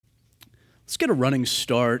Let's get a running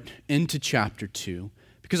start into chapter 2,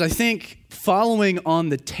 because I think following on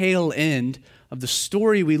the tail end of the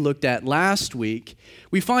story we looked at last week,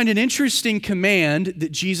 we find an interesting command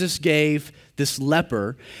that Jesus gave this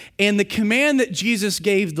leper, and the command that Jesus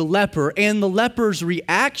gave the leper and the leper's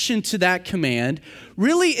reaction to that command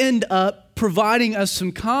really end up providing us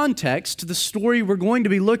some context to the story we're going to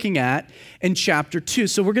be looking at in chapter 2.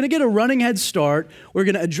 So we're going to get a running head start. We're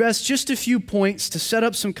going to address just a few points to set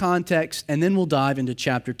up some context, and then we'll dive into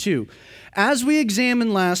chapter 2. As we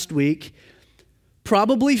examined last week,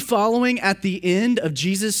 probably following at the end of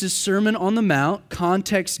Jesus' Sermon on the Mount,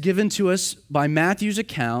 context given to us by Matthew's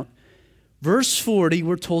account, verse 40,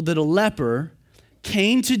 we're told that a leper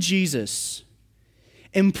came to Jesus,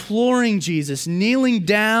 imploring Jesus, kneeling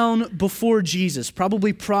down before Jesus,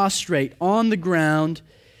 probably prostrate on the ground,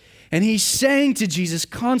 and he's saying to Jesus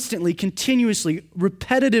constantly, continuously,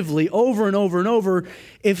 repetitively, over and over and over,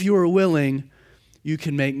 if you are willing, you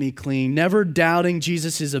can make me clean. Never doubting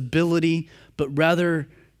Jesus' ability, but rather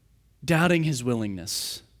doubting his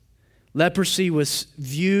willingness. Leprosy was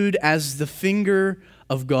viewed as the finger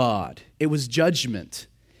of God. It was judgment.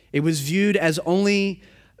 It was viewed as only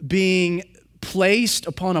being placed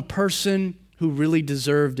upon a person who really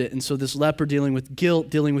deserved it. And so this leper, dealing with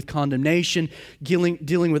guilt, dealing with condemnation,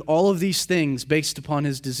 dealing with all of these things based upon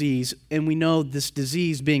his disease. And we know this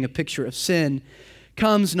disease being a picture of sin,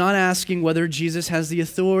 comes not asking whether Jesus has the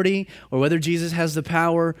authority or whether Jesus has the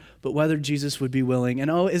power, but whether Jesus would be willing.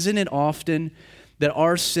 And isn't it often that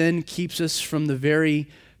our sin keeps us from the very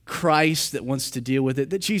Christ that wants to deal with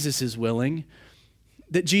it, that Jesus is willing,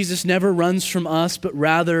 that Jesus never runs from us, but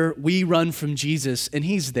rather we run from Jesus, and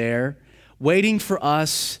he's there waiting for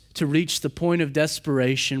us to reach the point of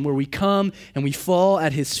desperation where we come and we fall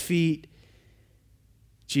at his feet.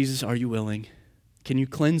 Jesus, are you willing? Can you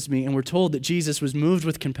cleanse me? And we're told that Jesus was moved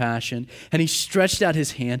with compassion, and he stretched out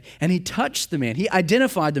his hand, and he touched the man. He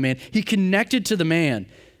identified the man. He connected to the man.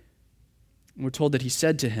 And we're told that he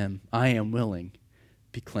said to him, I am willing,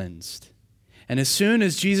 be cleansed. And as soon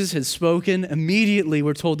as Jesus had spoken, immediately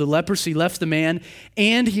we're told the leprosy left the man,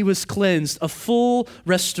 and he was cleansed, a full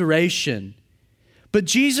restoration. But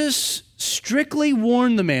Jesus strictly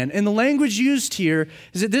warned the man, and the language used here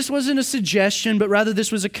is that this wasn't a suggestion, but rather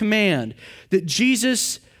this was a command, that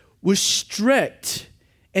Jesus was strict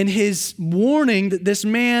in his warning that this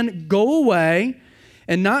man go away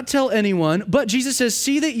and not tell anyone. But Jesus says,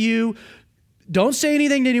 see that you don't say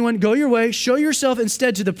anything to anyone, go your way, show yourself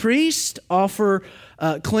instead to the priest, offer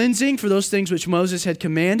cleansing for those things which Moses had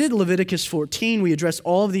commanded. Leviticus 14, we addressed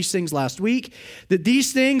all of these things last week. That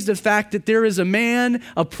these things, the fact that there is a man,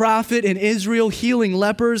 a prophet in Israel healing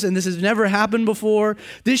lepers, and this has never happened before,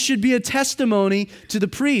 this should be a testimony to the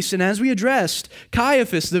priests. And as we addressed,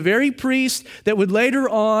 Caiaphas, the very priest that would later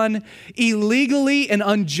on illegally and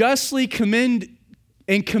unjustly command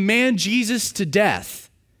Jesus to death,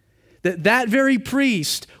 that very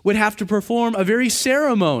priest would have to perform a very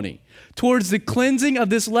ceremony towards the cleansing of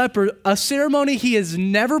this leper, a ceremony he has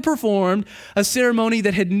never performed, a ceremony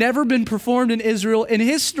that had never been performed in Israel in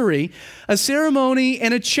history, a ceremony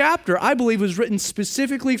and a chapter, I believe, was written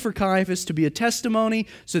specifically for Caiaphas to be a testimony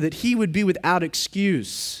so that he would be without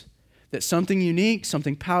excuse, that something unique,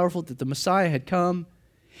 something powerful, that the Messiah had come.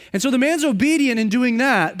 And so the man's obedient in doing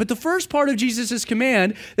that, but the first part of Jesus'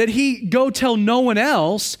 command, that he go tell no one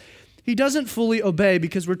else, he doesn't fully obey,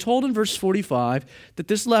 because we're told in verse 45 that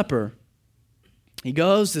this leper, he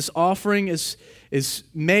goes, this offering is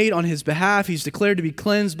made on his behalf. He's declared to be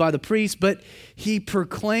cleansed by the priest, but he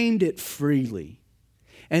proclaimed it freely.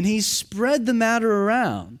 And he spread the matter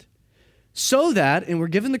around so that, and we're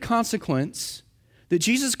given the consequence, that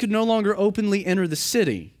Jesus could no longer openly enter the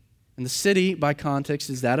city. And the city, by context,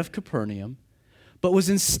 is that of Capernaum, but was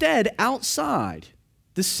instead outside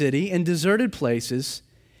the city in deserted places,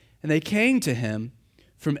 and they came to him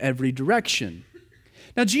from every direction.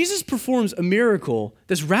 Now, Jesus performs a miracle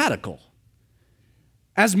that's radical.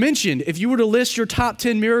 As mentioned, if you were to list your top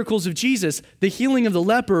 10 miracles of Jesus, the healing of the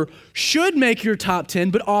leper should make your top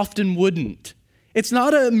 10, but often wouldn't. It's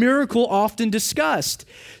not a miracle often discussed.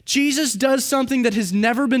 Jesus does something that has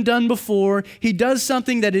never been done before. He does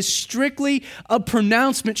something that is strictly a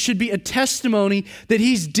pronouncement, should be a testimony that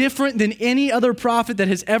he's different than any other prophet that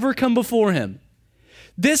has ever come before him.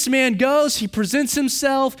 This man goes, he presents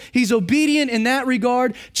himself, he's obedient in that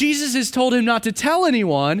regard. Jesus has told him not to tell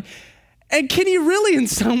anyone. And can you really in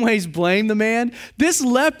some ways blame the man? This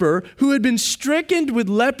leper who had been stricken with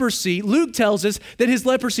leprosy, Luke tells us that his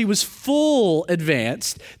leprosy was full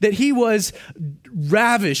advanced, that he was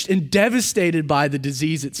ravished and devastated by the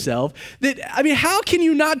disease itself. How can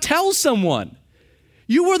you not tell someone?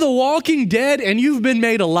 You were the walking dead and you've been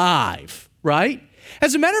made alive, right?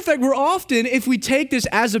 As a matter of fact, we're often, if we take this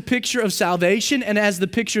as a picture of salvation and as the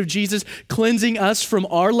picture of Jesus cleansing us from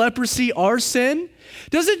our leprosy, our sin,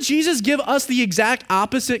 doesn't Jesus give us the exact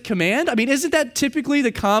opposite command? I mean, isn't that typically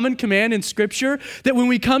the common command in Scripture? That when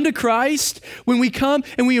we come to Christ, when we come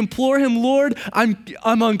and we implore him, Lord, I'm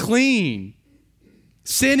unclean.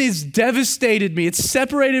 Sin has devastated me. It's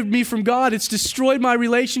separated me from God. It's destroyed my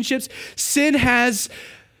relationships. Sin has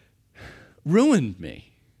ruined me.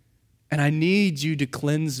 And I need you to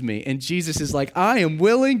cleanse me. And Jesus is like, I am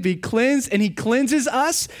willing, be cleansed. And he cleanses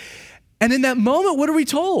us. And in that moment, what are we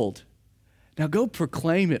told? Now go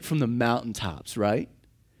proclaim it from the mountaintops, right?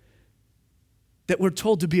 That we're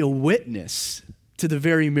told to be a witness to the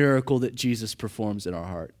very miracle that Jesus performs in our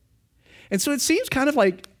heart. And so it seems kind of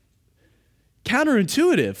like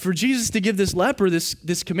counterintuitive for Jesus to give this leper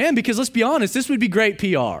this command, because let's be honest, this would be great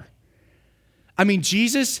PR. I mean,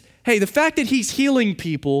 Jesus, hey, the fact that he's healing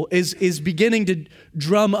people is beginning to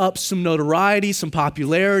drum up some notoriety, some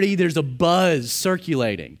popularity. There's a buzz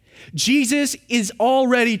circulating. Jesus is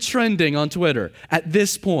already trending on Twitter at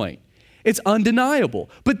this point. It's undeniable.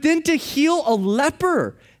 But then to heal a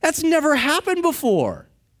leper, that's never happened before.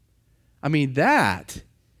 I mean, that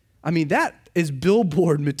is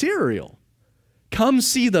billboard material. Come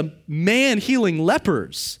see the man healing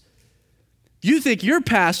lepers. You think your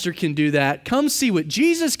pastor can do that? Come see what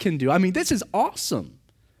Jesus can do. I mean, this is awesome.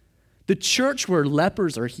 The church where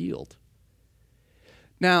lepers are healed.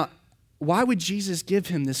 Now, why would Jesus give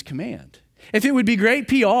him this command? If it would be great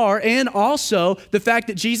PR, and also the fact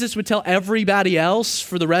that Jesus would tell everybody else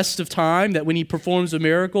for the rest of time that when he performs a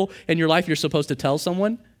miracle in your life, you're supposed to tell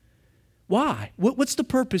someone. Why? What's the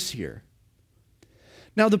purpose here?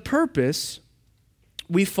 Now, the purpose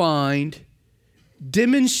we find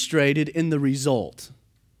demonstrated in the result.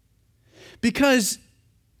 Because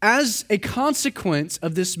as a consequence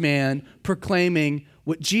of this man proclaiming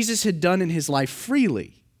what Jesus had done in his life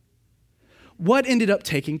freely, what ended up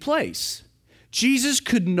taking place? Jesus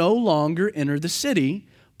could no longer enter the city,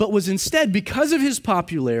 but was instead, because of his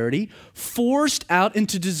popularity, forced out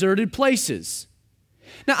into deserted places.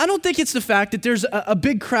 Now, I don't think it's the fact that there's a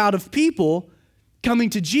big crowd of people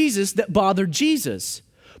coming to Jesus that bothered Jesus,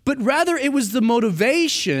 but rather it was the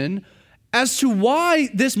motivation as to why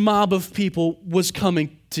this mob of people was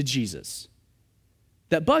coming to Jesus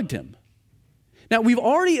that bugged him. Now, we've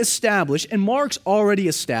already established, and Mark's already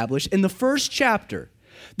established in the first chapter,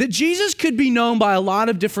 that Jesus could be known by a lot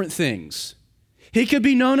of different things. He could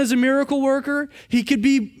be known as a miracle worker. He could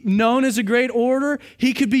be known as a great orator.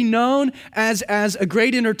 He could be known as a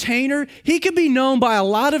great entertainer. He could be known by a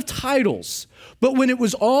lot of titles. But when it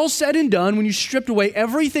was all said and done, when you stripped away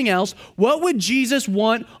everything else, what would Jesus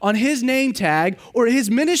want on his name tag or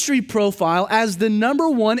his ministry profile as the number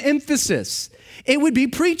one emphasis? It would be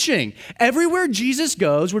preaching. Everywhere Jesus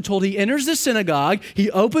goes, we're told he enters the synagogue, he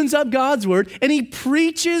opens up God's word, and he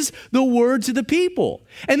preaches the word to the people.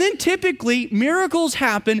 And then typically, miracles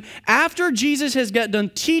happen after Jesus has got done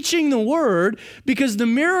teaching the word, because the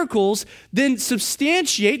miracles then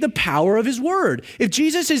substantiate the power of his word. If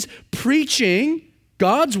Jesus is preaching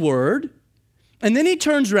God's word, and then he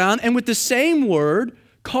turns around and with the same word,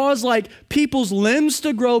 cause like people's limbs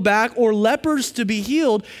to grow back or lepers to be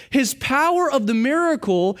healed, his power of the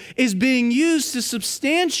miracle is being used to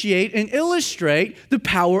substantiate and illustrate the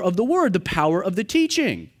power of the word, the power of the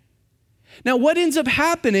teaching. Now, what ends up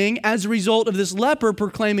happening as a result of this leper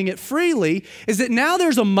proclaiming it freely is that now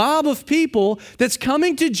there's a mob of people that's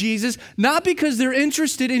coming to Jesus, not because they're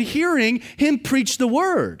interested in hearing him preach the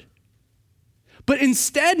word, but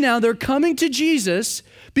instead now they're coming to Jesus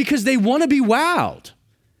because they want to be wowed.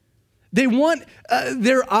 They want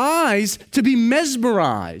their eyes to be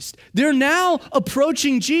mesmerized. They're now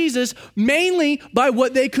approaching Jesus mainly by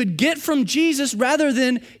what they could get from Jesus rather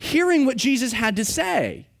than hearing what Jesus had to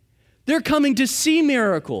say. They're coming to see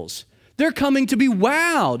miracles. They're coming to be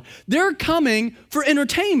wowed. They're coming for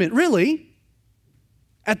entertainment, really,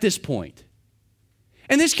 at this point.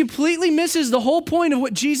 And this completely misses the whole point of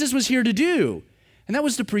what Jesus was here to do, and that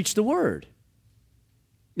was to preach the word.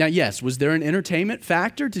 Now, yes, was there an entertainment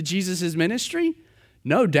factor to Jesus' ministry?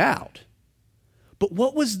 No doubt. But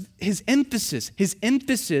what was his emphasis? His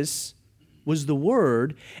emphasis was the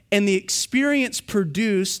word and the experience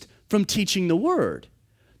produced from teaching the word.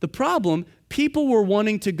 The problem, people were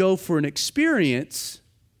wanting to go for an experience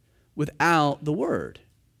without the word.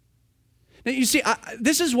 Now, you see,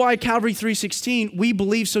 this is why Calvary 316, we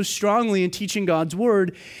believe so strongly in teaching God's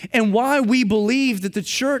word, and why we believe that the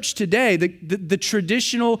church today, the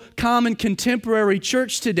traditional, common, contemporary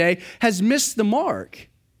church today, has missed the mark.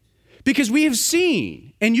 Because we have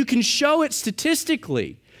seen, and you can show it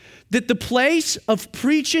statistically, that the place of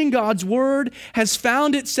preaching God's word has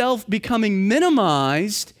found itself becoming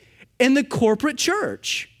minimized in the corporate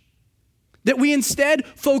church. That we instead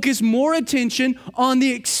focus more attention on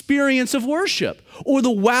the experience of worship or the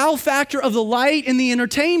wow factor of the light and the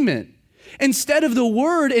entertainment. Instead of the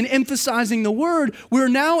word and emphasizing the word, we're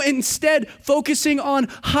now instead focusing on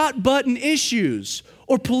hot button issues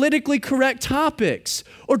or politically correct topics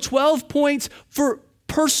or 12 points for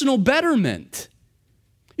personal betterment.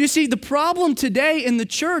 You see, the problem today in the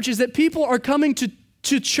church is that people are coming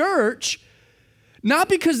to church not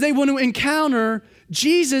because they want to encounter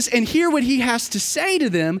Jesus and hear what he has to say to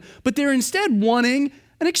them, but they're instead wanting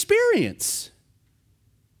an experience.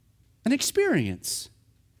 An experience.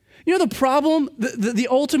 You know the problem, the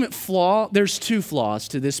ultimate flaw, there's two flaws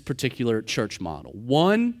to this particular church model.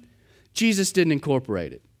 One, Jesus didn't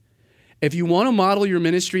incorporate it. If you want to model your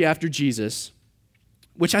ministry after Jesus,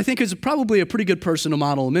 which I think is probably a pretty good person to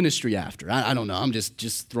model a ministry after. I don't know, I'm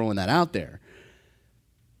just throwing that out there.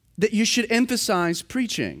 That you should emphasize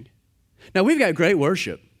preaching. Now, we've got great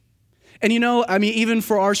worship. And even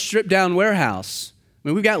for our stripped down warehouse,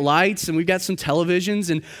 we've got lights and we've got some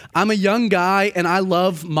televisions, and I'm a young guy and I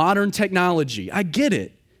love modern technology. I get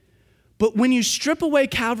it. But when you strip away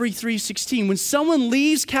Calvary 316, when someone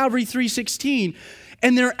leaves Calvary 316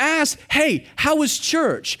 and they're asked, hey, how was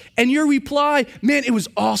church? And your reply, man, it was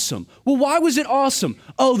awesome. Well, why was it awesome?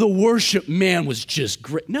 Oh, the worship, man, was just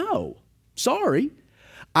great. No, sorry.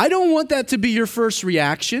 I don't want that to be your first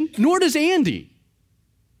reaction, nor does Andy.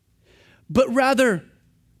 But rather,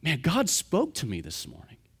 man, God spoke to me this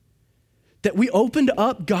morning. That we opened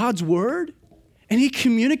up God's word and he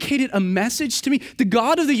communicated a message to me. The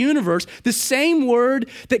God of the universe, the same word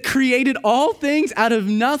that created all things out of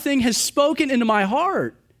nothing, has spoken into my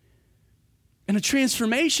heart. And a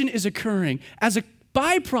transformation is occurring as a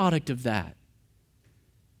byproduct of that.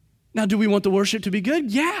 Now, do we want the worship to be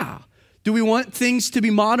good? Yeah. Do we want things to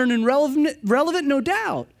be modern and relevant? No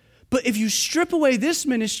doubt. But if you strip away this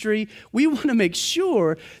ministry, we want to make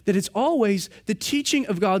sure that it's always the teaching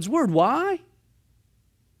of God's word. Why?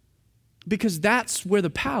 Because that's where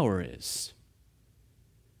the power is.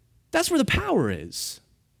 That's where the power is.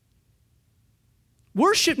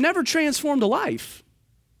 Worship never transformed a life.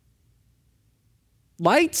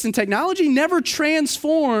 Lights and technology never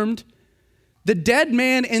transformed the dead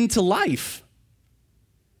man into life.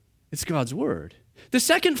 It's God's word. The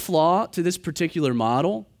second flaw to this particular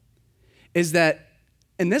model is that,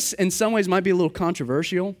 and this in some ways might be a little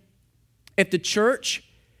controversial, if the church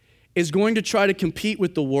is going to try to compete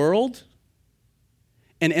with the world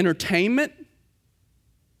and entertainment,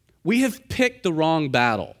 we have picked the wrong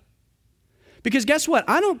battle. Because guess what?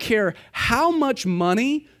 I don't care how much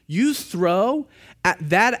money you throw at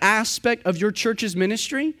that aspect of your church's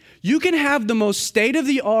ministry. You can have the most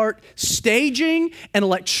state-of-the-art staging and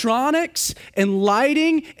electronics and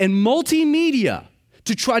lighting and multimedia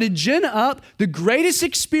to try to gin up the greatest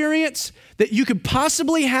experience that you could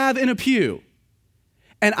possibly have in a pew.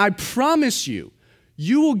 And I promise you,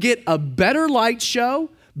 you will get a better light show,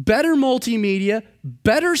 better multimedia,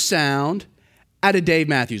 better sound at a Dave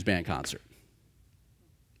Matthews Band concert.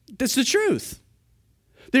 That's the truth.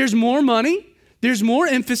 There's more money. There's more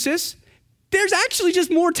emphasis. There's actually just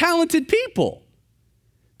more talented people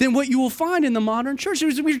than what you will find in the modern church.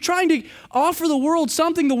 We're trying to offer the world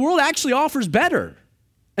something the world actually offers better,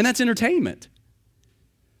 and that's entertainment.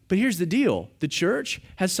 But here's the deal. The church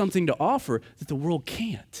has something to offer that the world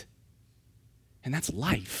can't, and that's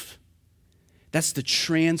life. That's the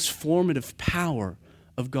transformative power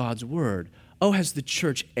of God's word. Oh, has the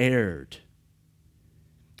church erred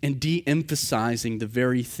in de-emphasizing the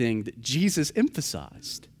very thing that Jesus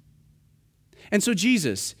emphasized? And so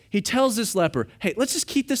Jesus, he tells this leper, hey, let's just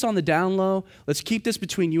keep this on the down low. Let's keep this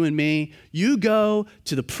between you and me. You go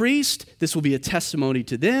to the priest. This will be a testimony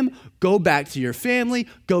to them. Go back to your family.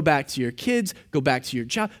 Go back to your kids. Go back to your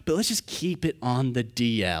job. But let's just keep it on the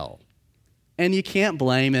DL. And you can't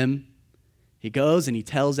blame him. He goes and he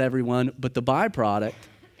tells everyone, but the byproduct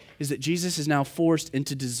is that Jesus is now forced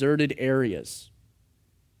into deserted areas.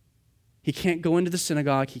 He can't go into the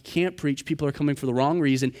synagogue. He can't preach. People are coming for the wrong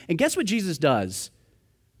reason. And guess what Jesus does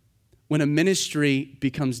when a ministry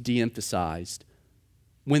becomes de-emphasized?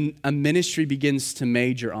 When a ministry begins to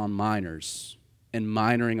major on minors and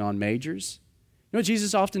minoring on majors? You know what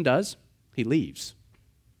Jesus often does? He leaves.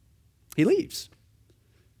 He leaves.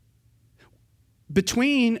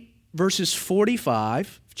 Between verses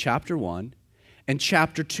 45, chapter 1, and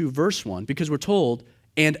chapter 2, verse 1, because we're told,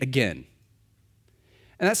 and again.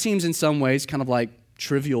 And that seems in some ways kind of like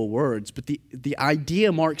trivial words, but the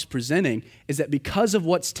idea Mark's presenting is that because of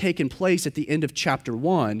what's taken place at the end of chapter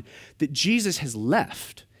 1, that Jesus has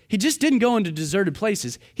left. He just didn't go into deserted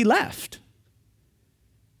places. He left.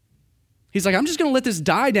 He's like, I'm just going to let this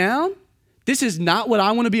die down. This is not what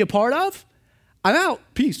I want to be a part of. I'm out.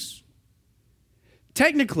 Peace.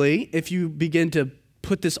 Technically, if you begin to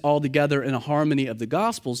put this all together in a harmony of the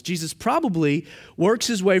Gospels, Jesus probably works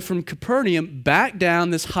his way from Capernaum back down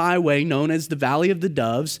this highway known as the Valley of the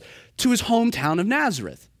Doves to his hometown of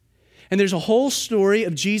Nazareth. And there's a whole story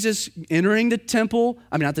of Jesus entering the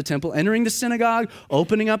entering the synagogue,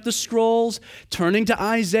 opening up the scrolls, turning to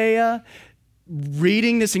Isaiah,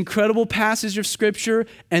 reading this incredible passage of Scripture,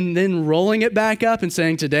 and then rolling it back up and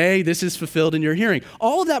saying, today, this is fulfilled in your hearing.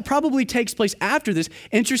 All of that probably takes place after this.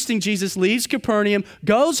 Interesting, Jesus leaves Capernaum,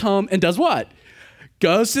 goes home, and does what?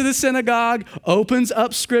 Goes to the synagogue, opens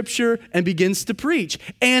up Scripture, and begins to preach.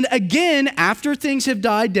 And again, after things have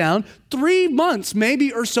died down, 3 months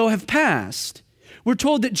maybe or so have passed. We're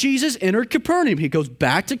told that Jesus entered Capernaum. He goes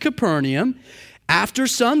back to Capernaum after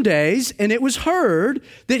some days, and it was heard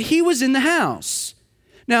that he was in the house.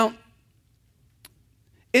 Now,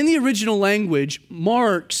 in the original language,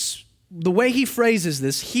 Mark's, the way he phrases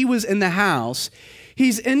this, he was in the house,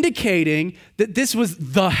 he's indicating that this was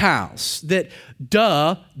the house, that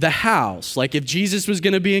the house. Like if Jesus was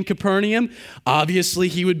going to be in Capernaum, obviously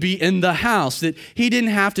he would be in the house, that he didn't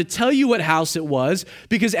have to tell you what house it was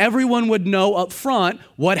because everyone would know up front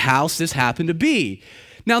what house this happened to be.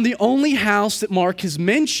 Now, the only house that Mark has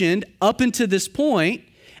mentioned up until this point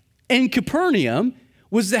in Capernaum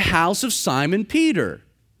was the house of Simon Peter.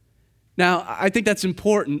 Now, I think that's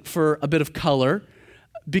important for a bit of color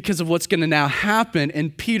because of what's going to now happen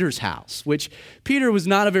in Peter's house, which Peter was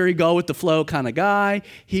not a very go-with-the-flow kind of guy.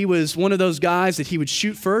 He was one of those guys that he would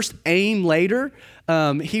shoot first, aim later.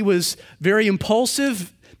 He was very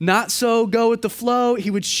impulsive, not so go-with-the-flow.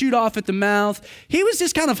 He would shoot off at the mouth. He was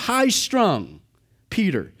just kind of high-strung.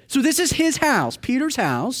 Peter. So this is his house, Peter's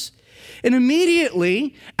house. And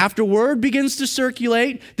immediately after word begins to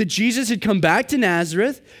circulate that Jesus had come back to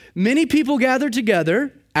Nazareth, many people gathered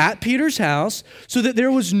together at Peter's house so that there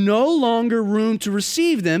was no longer room to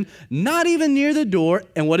receive them, not even near the door.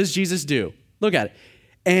 And what does Jesus do? Look at it.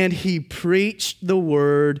 And he preached the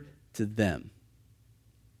word to them.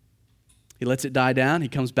 He lets it die down. He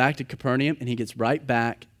comes back to Capernaum and he gets right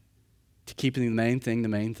back to keeping the main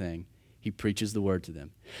thing. He preaches the word to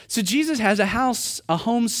them. So Jesus has a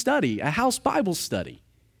home study, a house Bible study.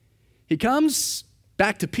 He comes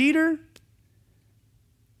back to Peter,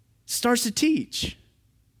 starts to teach.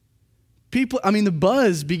 The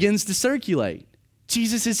buzz begins to circulate.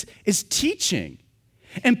 Jesus is teaching.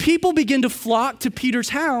 And people begin to flock to Peter's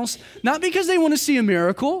house, not because they want to see a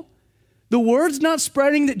miracle. The word's not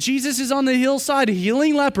spreading that Jesus is on the hillside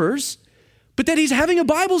healing lepers, but that he's having a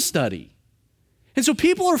Bible study. And so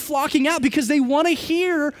people are flocking out because they want to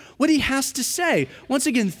hear what he has to say. Once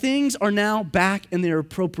again, things are now back in their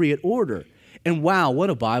appropriate order. And wow, what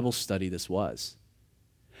a Bible study this was.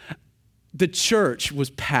 The church was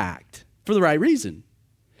packed for the right reason.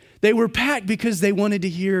 They were packed because they wanted to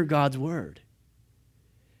hear God's word.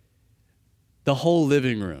 The whole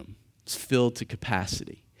living room was filled to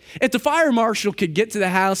capacity. If the fire marshal could get to the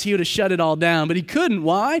house, he would have shut it all down, but he couldn't.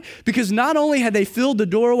 Why? Because not only had they filled the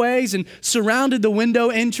doorways and surrounded the window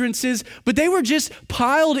entrances, but they were just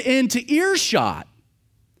piled into earshot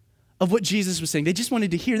of what Jesus was saying. They just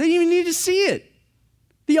wanted to hear. They didn't even need to see it.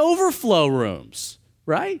 The overflow rooms,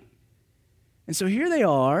 right? And so here they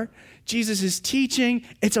are. Jesus is teaching.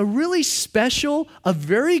 It's a really special, a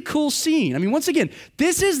very cool scene. Once again,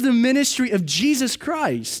 this is the ministry of Jesus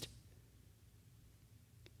Christ.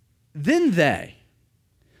 Then they.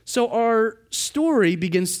 So our story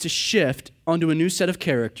begins to shift onto a new set of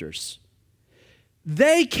characters.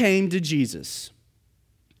 They came to Jesus,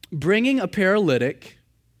 bringing a paralytic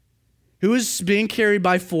who is being carried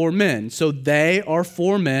by 4 men. So they are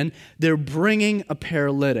 4 men. They're bringing a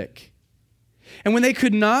paralytic. And when they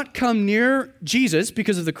could not come near Jesus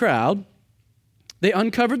because of the crowd, they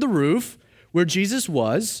uncovered the roof where Jesus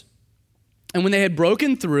was. And when they had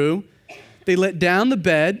broken through, they let down the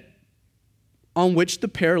bed on which the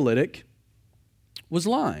paralytic was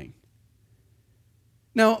lying.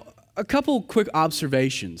 Now, a couple quick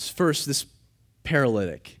observations. First, this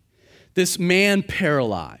paralytic, this man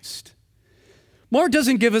paralyzed. Mark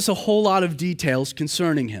doesn't give us a whole lot of details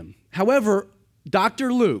concerning him. However,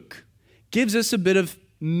 Dr. Luke gives us a bit of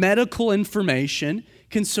medical information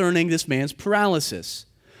concerning this man's paralysis.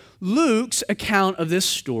 Luke's account of this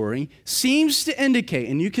story seems to indicate,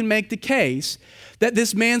 and you can make the case, that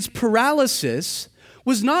this man's paralysis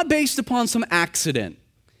was not based upon some accident.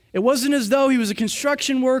 It wasn't as though he was a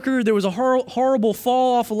construction worker, there was a horrible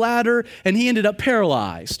fall off a ladder, and he ended up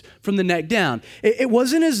paralyzed from the neck down. It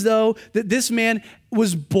wasn't as though that this man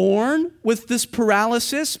was born with this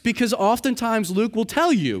paralysis, because oftentimes Luke will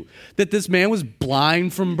tell you that this man was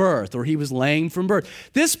blind from birth or he was lame from birth.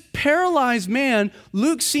 This paralyzed man,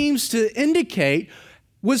 Luke seems to indicate,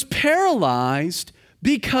 was paralyzed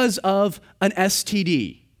because of an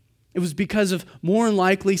STD. It was because of, more than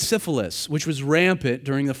likely, syphilis, which was rampant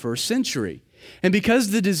during the first century. And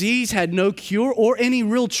because the disease had no cure or any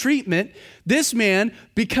real treatment, this man,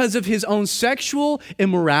 because of his own sexual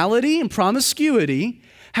immorality and promiscuity,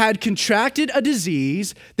 had contracted a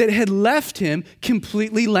disease that had left him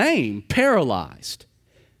completely lame, paralyzed.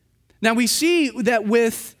 Now we see that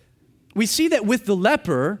with the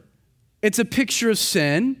leper, it's a picture of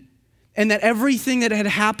sin, and that everything that had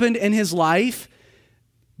happened in his life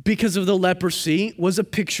because of the leprosy was a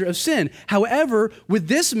picture of sin. However, with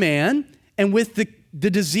this man and with the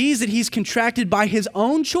disease that he's contracted by his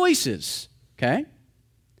own choices, okay,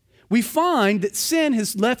 we find that sin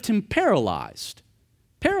has left him paralyzed.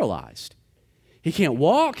 Paralyzed. He can't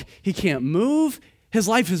walk, he can't move, his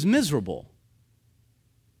life is miserable.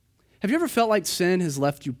 Have you ever felt like sin has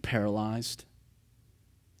left you paralyzed?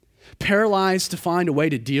 Paralyzed to find a way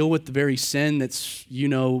to deal with the very sin that's,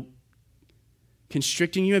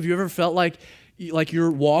 constricting you? Have you ever felt like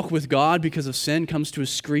your walk with God because of sin comes to a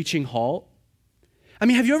screeching halt? I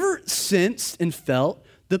mean, have you ever sensed and felt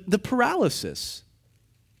the paralysis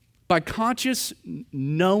by conscious,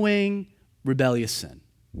 knowing, rebellious sin?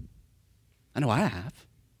 I know I have.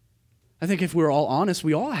 I think if we're all honest,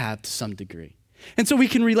 we all have to some degree. And so we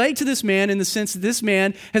can relate to this man in the sense that this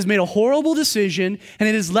man has made a horrible decision and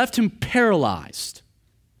it has left him paralyzed.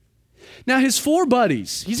 Now, his 4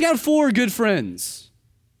 buddies, he's got 4 good friends.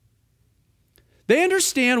 They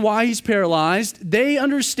understand why he's paralyzed. They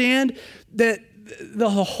understand that the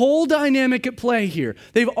whole dynamic at play here.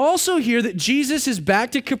 They've also hear that Jesus is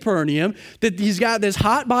back to Capernaum, that he's got this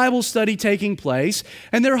hot Bible study taking place,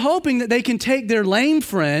 and they're hoping that they can take their lame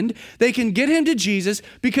friend, they can get him to Jesus,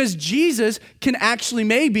 because Jesus can actually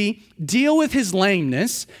maybe deal with his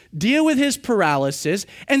lameness, deal with his paralysis,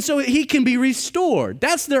 and so he can be restored.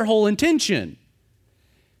 That's their whole intention.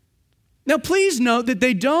 Now, please note that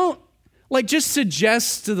they don't just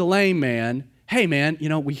suggest to the lame man, hey man,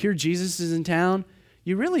 we hear Jesus is in town.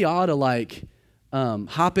 You really ought to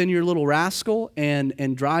hop in your little rascal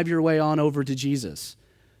and drive your way on over to Jesus.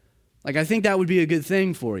 I think that would be a good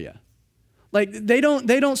thing for you. They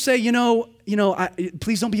don't say,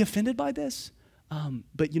 please don't be offended by this.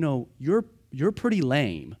 But you're pretty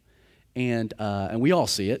lame, and we all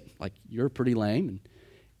see it. You're pretty lame,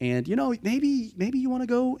 and maybe you want to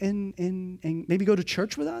go and maybe go to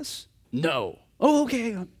church with us. No. Oh,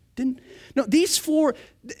 okay. No, these 4,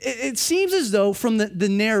 it seems as though from the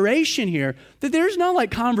narration here that there's no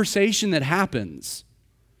conversation that happens.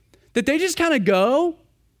 That they just kind of go,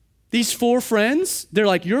 these 4 friends, they're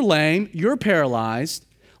like, you're lame, you're paralyzed.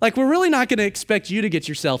 We're really not going to expect you to get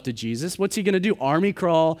yourself to Jesus. What's he going to do? Army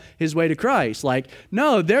crawl his way to Christ?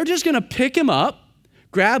 No, they're just going to pick him up,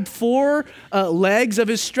 grab 4 legs of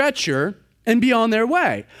his stretcher, and be on their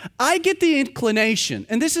way. I get the inclination,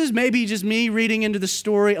 and this is maybe just me reading into the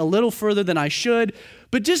story a little further than I should,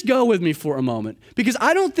 but just go with me for a moment, because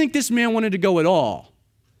I don't think this man wanted to go at all.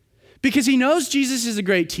 Because he knows Jesus is a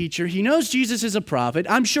great teacher. He knows Jesus is a prophet.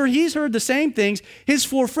 I'm sure he's heard the same things his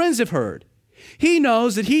 4 friends have heard. He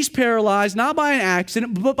knows that he's paralyzed not by an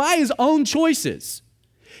accident, but by his own choices.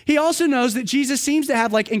 He also knows that Jesus seems to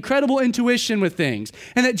have incredible intuition with things,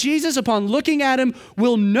 and that Jesus, upon looking at him,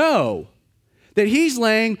 will know that he's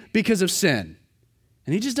lame because of sin.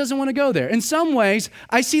 And he just doesn't want to go there. In some ways,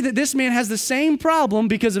 I see that this man has the same problem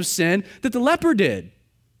because of sin that the leper did.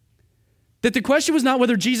 That the question was not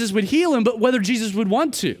whether Jesus would heal him, but whether Jesus would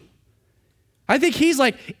want to. I think he's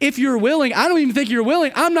if you're willing, I don't even think you're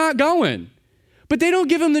willing, I'm not going. But they don't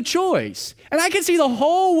give him the choice. And I can see the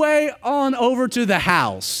whole way on over to the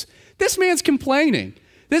house. This man's complaining.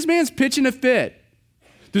 This man's pitching a fit.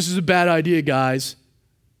 This is a bad idea, guys.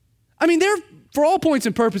 I mean, they're, for all points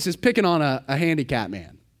and purposes, picking on a handicapped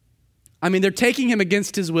man. I mean, they're taking him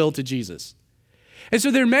against his will to Jesus. And so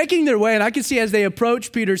they're making their way, and I can see as they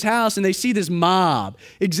approach Peter's house and they see this mob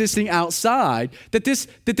existing outside, that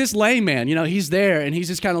this lame man, he's there and he's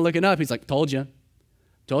just kind of looking up. He's like, told you,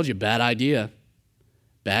 bad idea.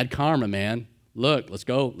 Bad karma, man. Look, let's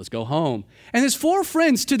go home. And his 4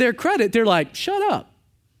 friends, to their credit, they're like, shut up.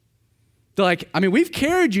 They're like, I mean, we've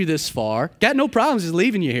carried you this far, got no problems just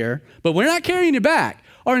leaving you here, but we're not carrying you back.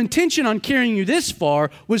 Our intention on carrying you this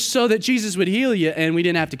far was so that Jesus would heal you and we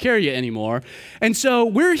didn't have to carry you anymore. And so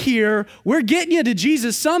we're here, we're getting you to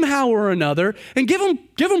Jesus somehow or another, and give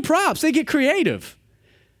them props. They get creative.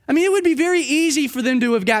 I mean, it would be very easy for them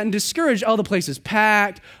to have gotten discouraged. Oh, the place is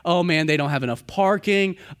packed. Oh man, they don't have enough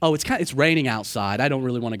parking. Oh, it's raining outside. I don't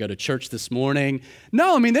really want to go to church this morning.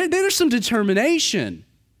 No, I mean, there's some determination.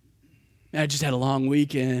 I just had a long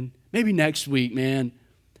weekend. Maybe next week, man.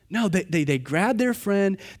 No, they grab their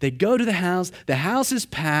friend, they go to the house is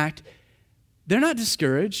packed. They're not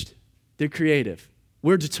discouraged, they're creative.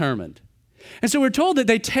 We're determined. And so we're told that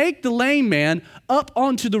they take the lame man up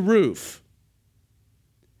onto the roof.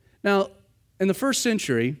 Now, in the first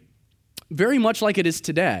century, very much like it is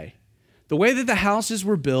today, the way that the houses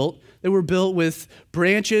were built, they were built with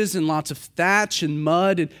branches and lots of thatch and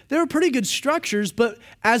mud, and they were pretty good structures, but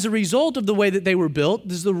as a result of the way that they were built,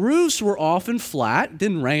 the roofs were often flat,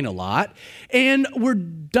 didn't rain a lot, and were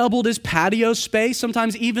doubled as patio space.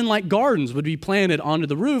 Sometimes even like gardens would be planted onto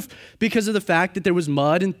the roof because of the fact that there was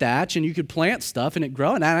mud and thatch, and you could plant stuff and it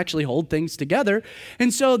grow and that actually hold things together.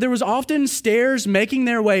 And so there was often stairs making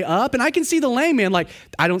their way up, and I can see the lame man like,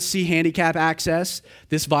 I don't see handicap access.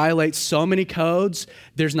 This violates so many codes.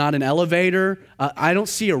 There's not an elevator. I don't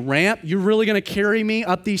see a ramp. You're really going to carry me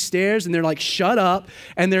up these stairs? And they're like, shut up.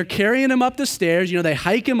 And they're carrying him up the stairs. You know, they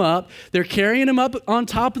hike him up. They're carrying him up on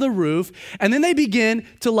top of the roof. And then they begin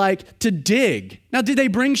to dig. Now, did they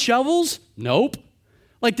bring shovels? Nope.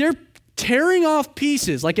 Like they're tearing off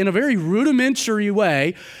pieces, like in a very rudimentary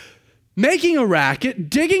way, making a racket,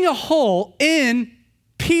 digging a hole in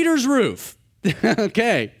Peter's roof.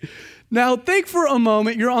 Okay. Now, think for a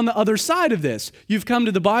moment, you're on the other side of this. You've come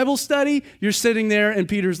to the Bible study. You're sitting there in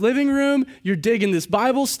Peter's living room. You're digging this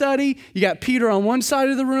Bible study. You got Peter on one side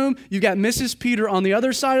of the room. You got Mrs. Peter on the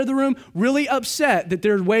other side of the room, really upset that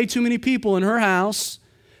there's way too many people in her house.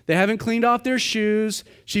 They haven't cleaned off their shoes.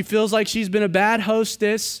 She feels like she's been a bad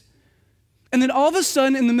hostess. And then all of a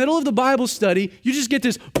sudden, in the middle of the Bible study, you just get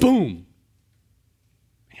this boom.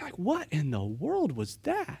 And you're like, what in the world was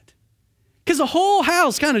that? Because the whole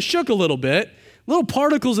house kind of shook a little bit. Little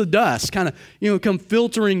particles of dust kind of, come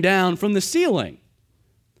filtering down from the ceiling.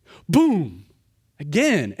 Boom.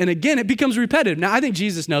 Again and again, it becomes repetitive. Now, I think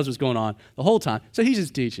Jesus knows what's going on the whole time, so he's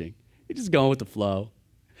just teaching. He's just going with the flow.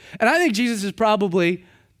 And I think Jesus is probably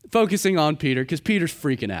focusing on Peter because Peter's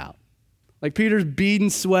freaking out. Like Peter's beading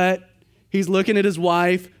sweat. He's looking at his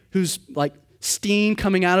wife who's like steam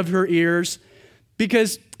coming out of her ears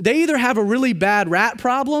because they either have a really bad rat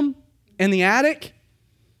problem in the attic,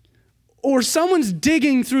 or someone's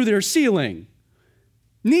digging through their ceiling,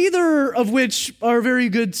 neither of which are a very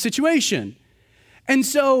good situation. And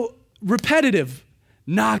so repetitive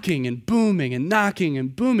knocking and booming and knocking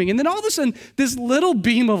and booming. And then all of a sudden, this little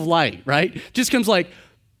beam of light, right, just comes like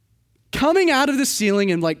coming out of the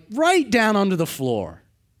ceiling and like right down onto the floor.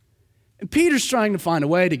 And Peter's trying to find a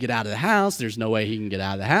way to get out of the house. There's no way he can get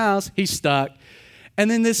out of the house. He's stuck. And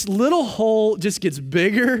then this little hole just gets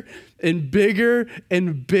bigger and bigger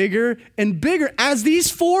and bigger and bigger as these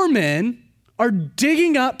four men are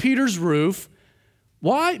digging up Peter's roof.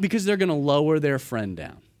 Why? Because they're going to lower their friend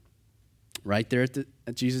down right there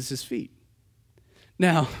at Jesus' feet.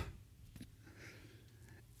 Now,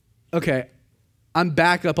 okay, I'm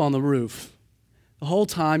back up on the roof. The whole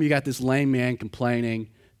time you got this lame man complaining,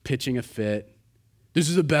 pitching a fit. This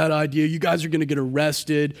is a bad idea. You guys are going to get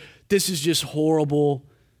arrested. This is just horrible.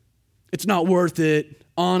 It's not worth it.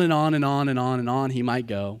 On and on and on and on and on he might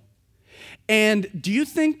go. And do you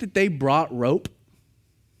think that they brought rope?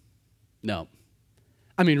 No.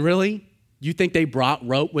 I mean, really? You think they brought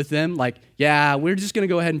rope with them? Like, yeah, we're just going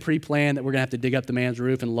to go ahead and pre-plan that we're going to have to dig up the man's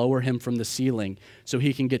roof and lower him from the ceiling so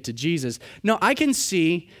he can get to Jesus. No, I can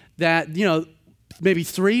see that, maybe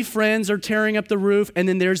three friends are tearing up the roof, and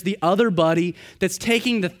then there's the other buddy that's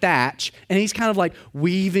taking the thatch, and he's kind of like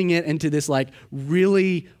weaving it into this like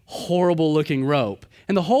really horrible looking rope.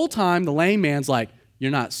 And the whole time, the lame man's like,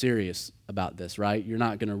 you're not serious about this, right? You're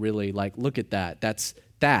not going to really like look at that. That's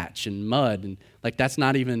thatch and mud, and like that's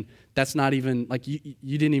not even like you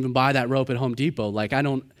didn't even buy that rope at Home Depot. Like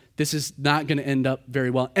this is not going to end up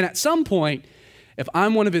very well. And at some point, if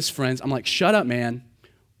I'm one of his friends, I'm like, shut up, man.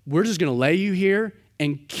 We're just going to lay you here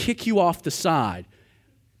and kick you off the side.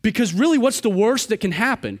 Because really, what's the worst that can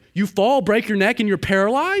happen? You fall, break your neck, and you're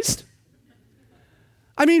paralyzed?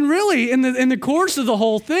 I mean, really, in the course of the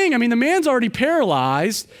whole thing, I mean, the man's already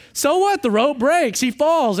paralyzed. So what? The rope breaks. He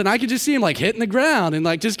falls, and I could just see him like hitting the ground and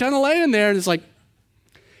like just kind of laying there. And it's like,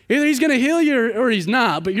 either he's going to heal you or he's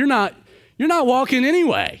not, but you're not walking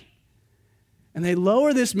anyway. And they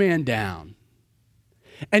lower this man down.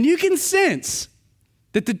 And you can sense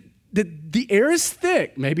that the air is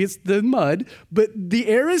thick. Maybe it's the mud, but the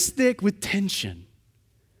air is thick with tension.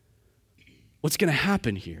 What's going to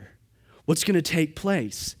happen here? What's going to take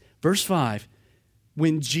place? Verse 5,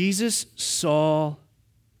 when Jesus saw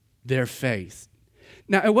their faith.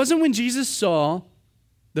 Now, it wasn't when Jesus saw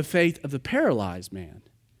the faith of the paralyzed man,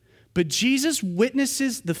 but Jesus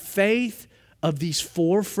witnesses the faith of these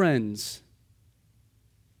four friends.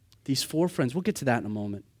 These four friends, we'll get to that in a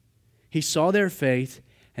moment. He saw their faith,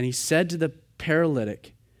 and he said to the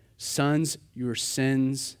paralytic, "Sons, your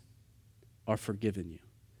sins are forgiven you."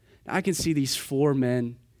 Now, I can see these four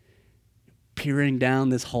men peering down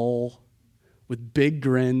this hole with big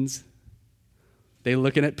grins. They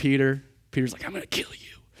looking at Peter. Peter's like, "I'm going to kill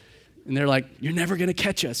you." And they're like, "You're never going to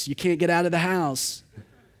catch us. You can't get out of the house."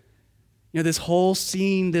 You know, this whole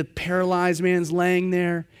scene, the paralyzed man's laying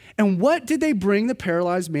there. And what did they bring the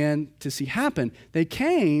paralyzed man to see happen? They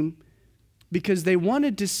came because they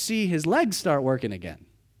wanted to see his legs start working again.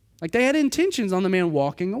 Like they had intentions on the man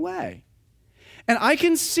walking away. And I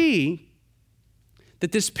can see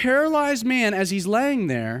that this paralyzed man, as he's laying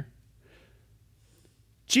there,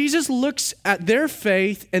 Jesus looks at their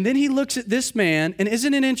faith, and then he looks at this man, and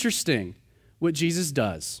isn't it interesting what Jesus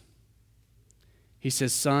does? He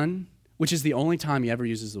says, "Son," which is the only time he ever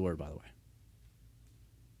uses the word, by the way.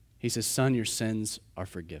 He says, "Son, your sins are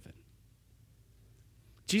forgiven."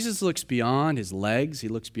 Jesus looks beyond his legs. He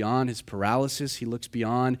looks beyond his paralysis. He looks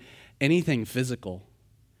beyond anything physical.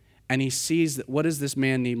 And he sees that what does this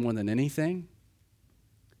man need more than anything?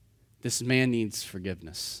 This man needs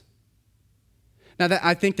forgiveness. Now,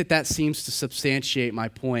 I think that seems to substantiate my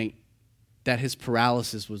point that his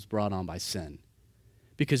paralysis was brought on by sin.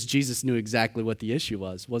 Because Jesus knew exactly what the issue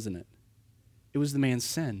was, wasn't it? It was the man's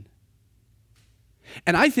sin.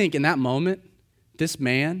 And I think in that moment, this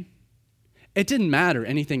man, it didn't matter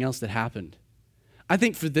anything else that happened. I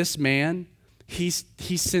think for this man, he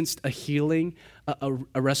sensed a healing,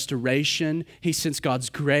 a restoration. He sensed God's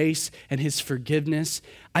grace and his forgiveness.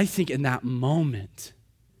 I think in that moment,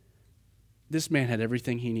 this man had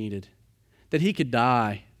everything he needed. That he could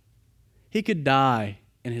die. He could die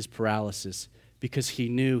in his paralysis because he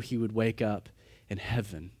knew he would wake up in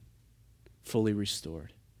heaven fully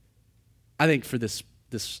restored. I think for this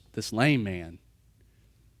lame man,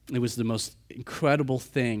 it was the most incredible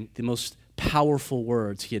thing, the most powerful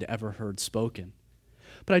words he had ever heard spoken.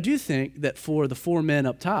 But I do think that for the four men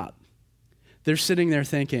up top, they're sitting there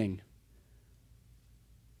thinking,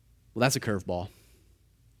 well, that's a curveball.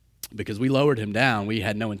 Because we lowered him down, we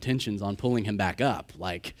had no intentions on pulling him back up.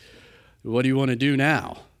 Like, what do you want to do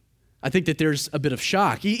now? I think that there's a bit of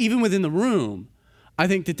shock. Even within the room, I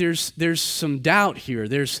think that there's some doubt here.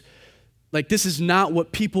 There's, like, this is not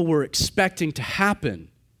what people were expecting to happen.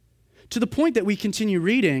 To the point that we continue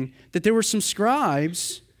reading that there were some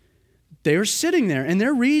scribes, they are sitting there, and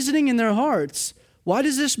they're reasoning in their hearts, why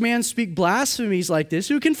does this man speak blasphemies like this?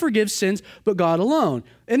 Who can forgive sins but God alone?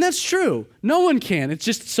 And that's true. No one can. It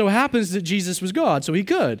just so happens that Jesus was God, so he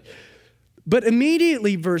could. But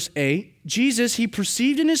immediately, verse 8, Jesus, he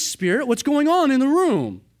perceived in his spirit what's going on in the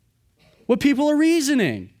room, what people are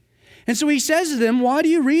reasoning. And so he says to them, why do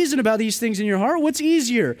you reason about these things in your heart? What's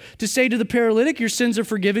easier, to say to the paralytic, your sins are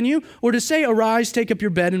forgiven you, or to say, arise, take up your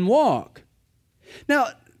bed and walk? Now,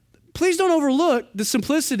 please don't overlook the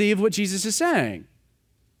simplicity of what Jesus is saying.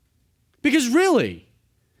 Because really,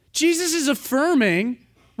 Jesus is affirming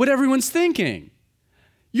what everyone's thinking.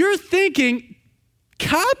 You're thinking,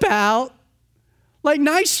 cop out, like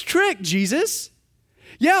nice trick, Jesus.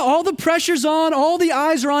 Yeah, all the pressure's on, all the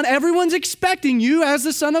eyes are on, everyone's expecting you as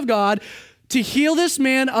the Son of God to heal this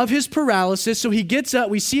man of his paralysis. So he gets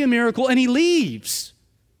up, we see a miracle, and he leaves.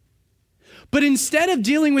 But instead of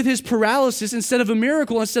dealing with his paralysis, instead of a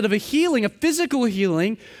miracle, instead of a healing, a physical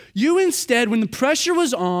healing, you instead, when the pressure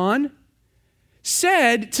was on,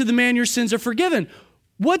 said to the man, your sins are forgiven.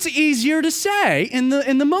 What's easier to say in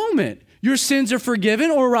the moment? Your sins are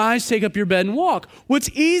forgiven, or rise, take up your bed and walk. What's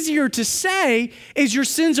easier to say is your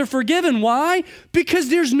sins are forgiven. Why? Because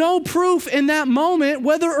there's no proof in that moment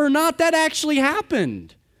whether or not that actually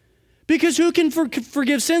happened. Because who can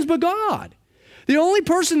forgive sins but God? The only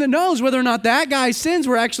person that knows whether or not that guy's sins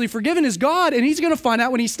were actually forgiven is God, and he's going to find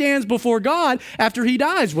out when he stands before God after he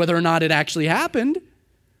dies whether or not it actually happened.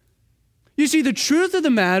 You see, the truth of the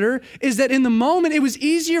matter is that in the moment, it was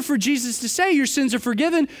easier for Jesus to say your sins are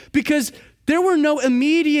forgiven because there were no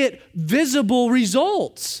immediate visible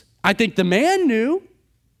results. I think the man knew,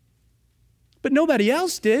 but nobody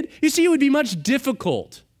else did. You see, it would be much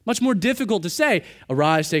more difficult to say,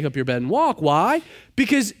 arise, take up your bed and walk. Why?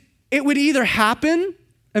 Because it would either happen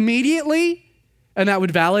immediately, and that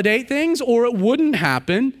would validate things, or it wouldn't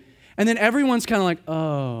happen, and then everyone's kind of like,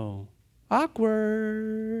 oh,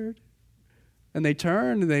 awkward. And they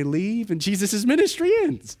turn and they leave, and Jesus' ministry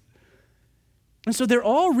ends. And so they're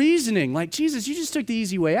all reasoning like, Jesus, you just took the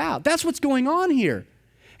easy way out. That's what's going on here.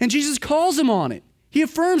 And Jesus calls him on it. He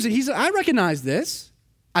affirms it. He says, I recognize this.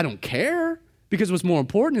 I don't care, because what's more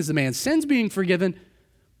important is the man's sins being forgiven.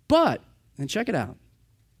 But, and check it out,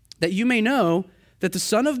 that you may know that the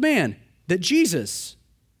Son of Man, that Jesus,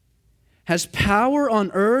 has power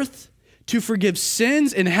on earth to forgive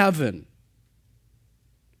sins in heaven.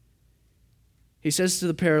 He says to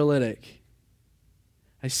the paralytic,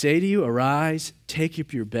 I say to you, arise, take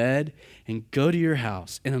up your bed, and go to your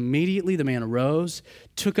house. And immediately the man arose,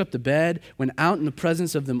 took up the bed, went out in the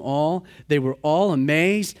presence of them all. They were all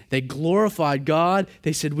amazed. They glorified God.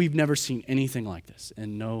 They said, we've never seen anything like this.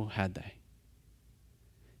 And no, had they.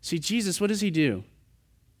 See, Jesus, what does he do?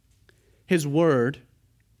 His word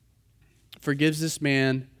forgives this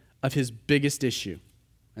man of his biggest issue,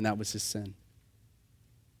 and that was his sin.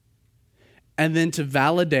 And then to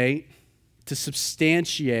validate, to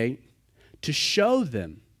substantiate, to show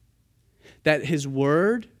them that his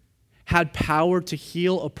word had power to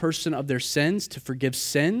heal a person of their sins, to forgive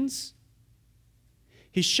sins,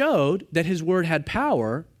 he showed that his word had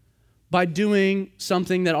power by doing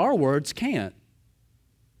something that our words can't.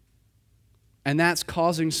 And that's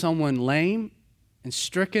causing someone lame and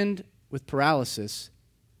stricken with paralysis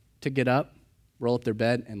to get up, roll up their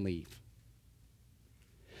bed, and leave.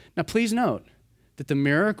 Now, please note that the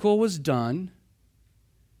miracle was done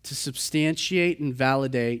to substantiate and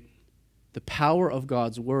validate the power of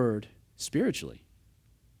God's word spiritually.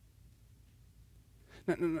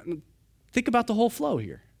 Now, think about the whole flow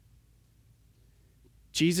here.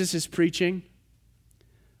 Jesus is preaching.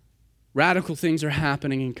 Radical things are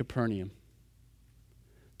happening in Capernaum.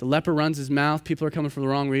 The leper runs his mouth. People are coming for the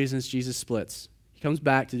wrong reasons. Jesus splits. He comes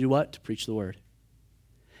back to do what? To preach the word.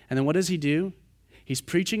 And then what does he do? He's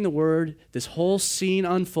preaching the word. This whole scene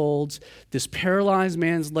unfolds. This paralyzed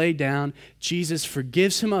man's laid down. Jesus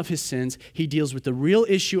forgives him of his sins. He deals with the real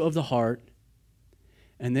issue of the heart.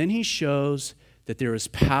 And then he shows that there is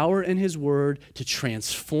power in his word to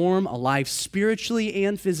transform a life spiritually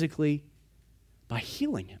and physically by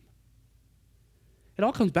healing him. It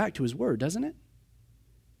all comes back to his word, doesn't it?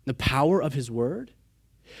 The power of his word.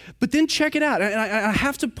 But then check it out. I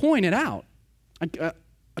have to point it out.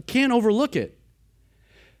 I can't overlook it.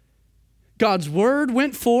 God's word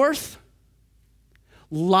went forth.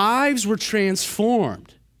 Lives were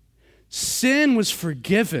transformed. Sin was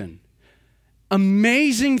forgiven.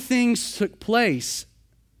 Amazing things took place.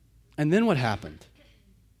 And then what happened?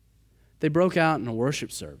 They broke out in a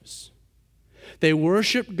worship service. They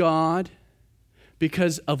worshiped God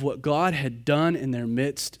because of what God had done in their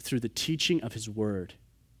midst through the teaching of his word.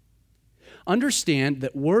 Understand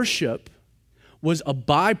that worship was a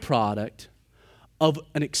byproduct of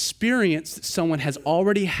an experience that someone has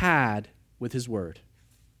already had with his word.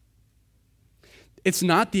 It's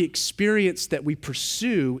not the experience that we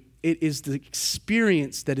pursue, it is the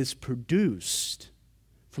experience that is produced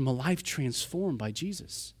from a life transformed by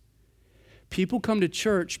Jesus. People come to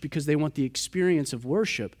church because they want the experience of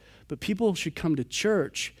worship, but people should come to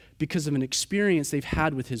church because of an experience they've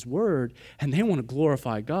had with his word, and they want to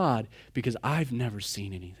glorify God because I've never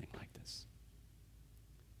seen anything like this.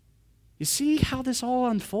 You see how this all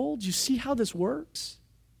unfolds? You see how this works?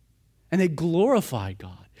 And they glorify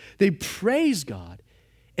God. They praise God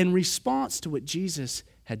in response to what Jesus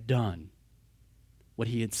had done, what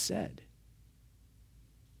he had said.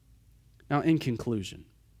 Now, in conclusion,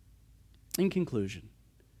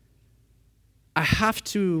 I have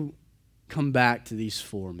to come back to these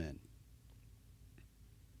four men.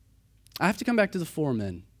 I have to come back to the four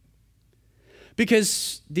men.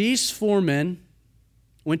 Because these four men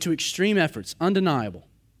went to extreme efforts, undeniable,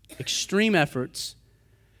 extreme efforts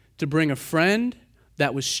to bring a friend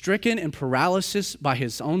that was stricken in paralysis by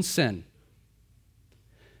his own sin.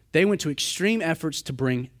 They went to extreme efforts to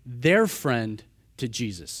bring their friend to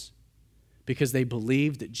Jesus because they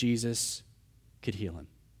believed that Jesus could heal him.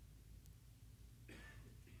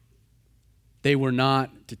 They were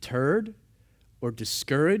not deterred or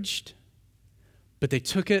discouraged, but they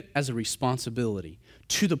took it as a responsibility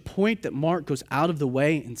to the point that Mark goes out of the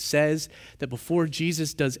way and says that before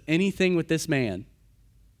Jesus does anything with this man,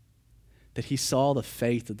 that he saw the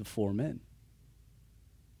faith of the four men.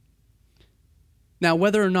 Now,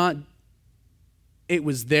 whether or not it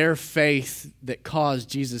was their faith that caused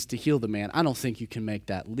Jesus to heal the man, I don't think you can make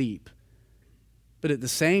that leap. But at the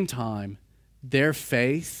same time, their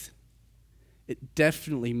faith it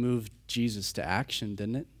definitely moved Jesus to action,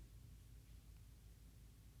 didn't it?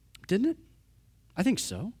 Didn't it? I think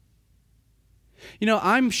so. You know,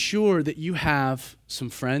 I'm sure that you have some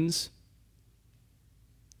friends.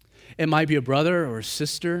 It might be a brother or a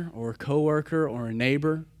sister or a coworker or a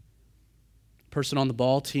neighbor, person on the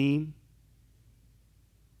ball team,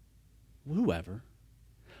 whoever.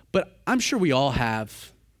 But I'm sure we all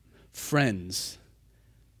have friends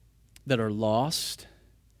that are lost,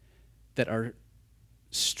 that are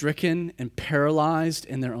stricken and paralyzed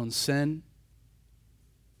in their own sin.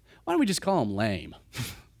 Why don't we just call them lame?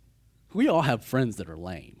 We all have friends that are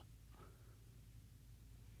lame.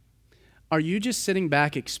 Are you just sitting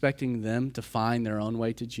back expecting them to find their own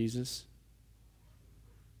way to Jesus?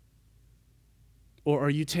 Or are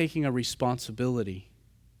you taking a responsibility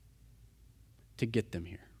to get them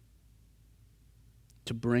here?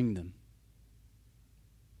 To bring them?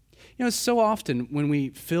 You know, so often when we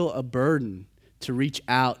feel a burden to reach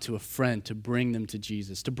out to a friend, to bring them to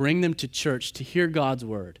Jesus, to bring them to church, to hear God's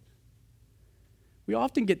word, we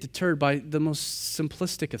often get deterred by the most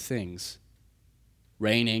simplistic of things.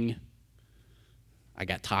 Raining. I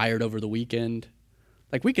got tired over the weekend.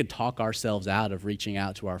 Like, we could talk ourselves out of reaching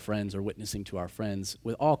out to our friends or witnessing to our friends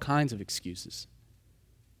with all kinds of excuses.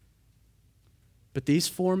 But these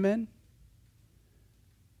 4 men,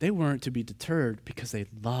 they weren't to be deterred because they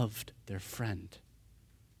loved their friend.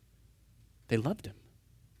 They loved him.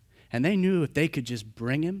 And they knew if they could just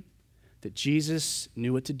bring him, that Jesus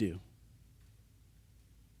knew what to do.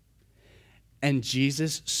 And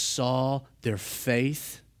Jesus saw their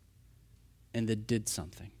faith and then did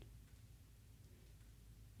something.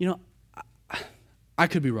 You know, I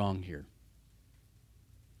could be wrong here.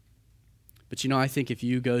 But you know, I think if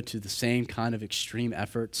you go to the same kind of extreme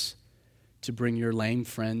efforts to bring your lame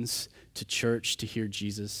friends to church to hear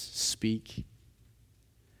Jesus speak,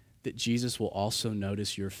 that Jesus will also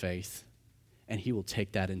notice your faith and he will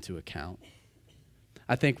take that into account.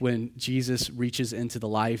 I think when Jesus reaches into the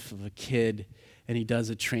life of a kid and he does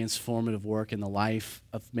a transformative work in the life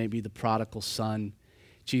of maybe the prodigal son,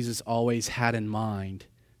 Jesus always had in mind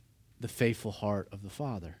the faithful heart of the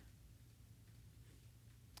Father.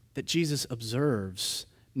 That Jesus observes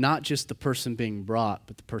not just the person being brought,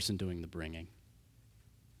 but the person doing the bringing.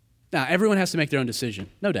 Now, everyone has to make their own decision,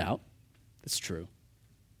 no doubt. That's true.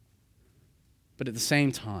 But at the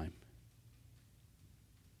same time,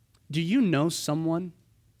 do you know someone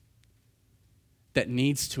that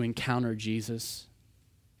needs to encounter Jesus?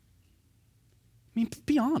 I mean,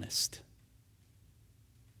 be honest.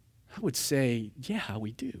 I would say, yeah,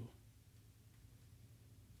 we do.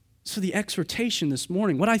 So the exhortation this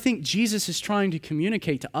morning, what I think Jesus is trying to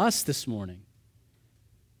communicate to us this morning,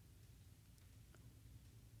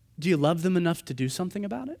 do you love them enough to do something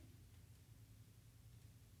about it?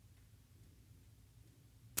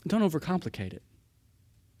 Don't overcomplicate it.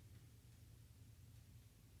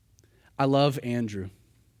 I love Andrew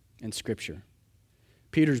in Scripture,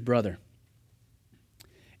 Peter's brother.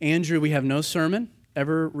 Andrew, we have no sermon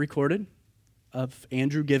ever recorded of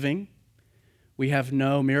Andrew giving. We have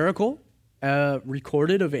no miracle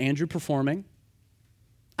recorded of Andrew performing.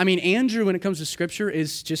 I mean, Andrew, when it comes to Scripture,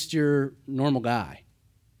 is just your normal guy.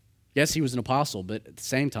 Yes, he was an apostle, but at the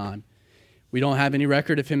same time, we don't have any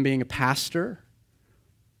record of him being a pastor.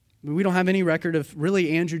 We don't have any record of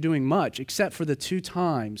really Andrew doing much, except for the two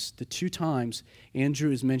times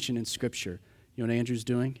Andrew is mentioned in Scripture. You know what Andrew's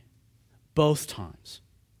doing? Both times,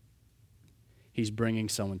 he's bringing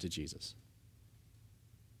someone to Jesus.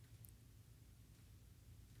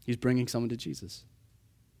 He's bringing someone to Jesus.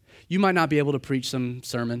 You might not be able to preach some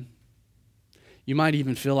sermon. You might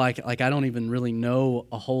even feel like I don't even really know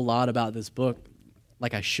a whole lot about this book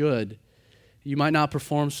like I should. You might not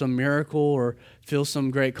perform some miracle or feel some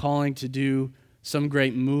great calling to do some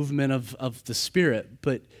great movement of the Spirit,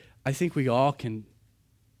 but I think we all can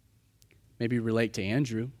maybe relate to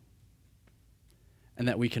Andrew, and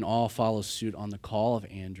that we can all follow suit on the call of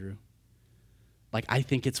Andrew. Like, I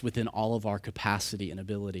think it's within all of our capacity and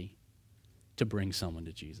ability to bring someone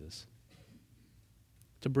to Jesus.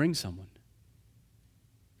 To bring someone.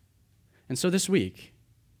 And so this week,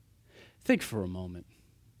 think for a moment.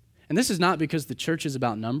 And this is not because the church is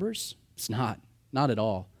about numbers. It's not at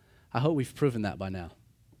all. I hope we've proven that by now.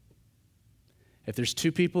 If there's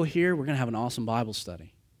 2 people here, we're going to have an awesome Bible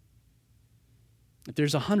study. If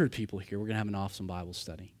there's 100 people here, we're going to have an awesome Bible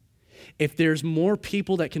study. If there's more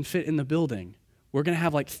people that can fit in the building, we're going to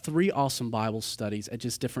have like 3 awesome Bible studies at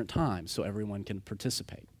just different times so everyone can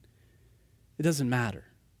participate. It doesn't matter.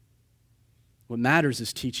 What matters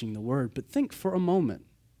is teaching the Word. But think for a moment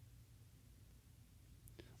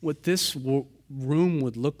what this room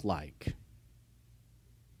would look like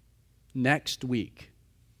next week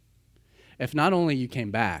if not only you came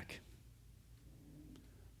back,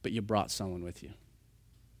 but you brought someone with you?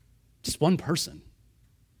 Just one person.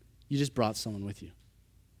 You just brought someone with you.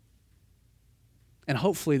 And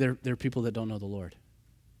hopefully they're people that don't know the Lord.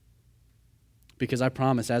 Because I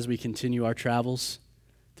promise, as we continue our travels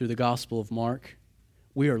through the Gospel of Mark,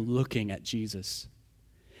 we are looking at Jesus.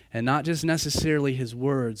 And not just necessarily his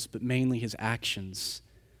words, but mainly his actions,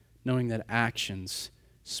 knowing that actions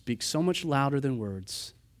speak so much louder than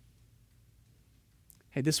words.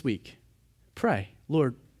 Hey, this week, pray,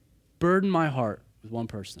 Lord, burden my heart with one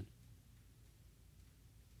person.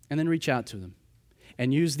 And then reach out to them.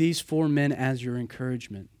 And use these 4 men as your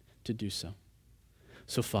encouragement to do so.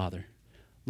 So, Father,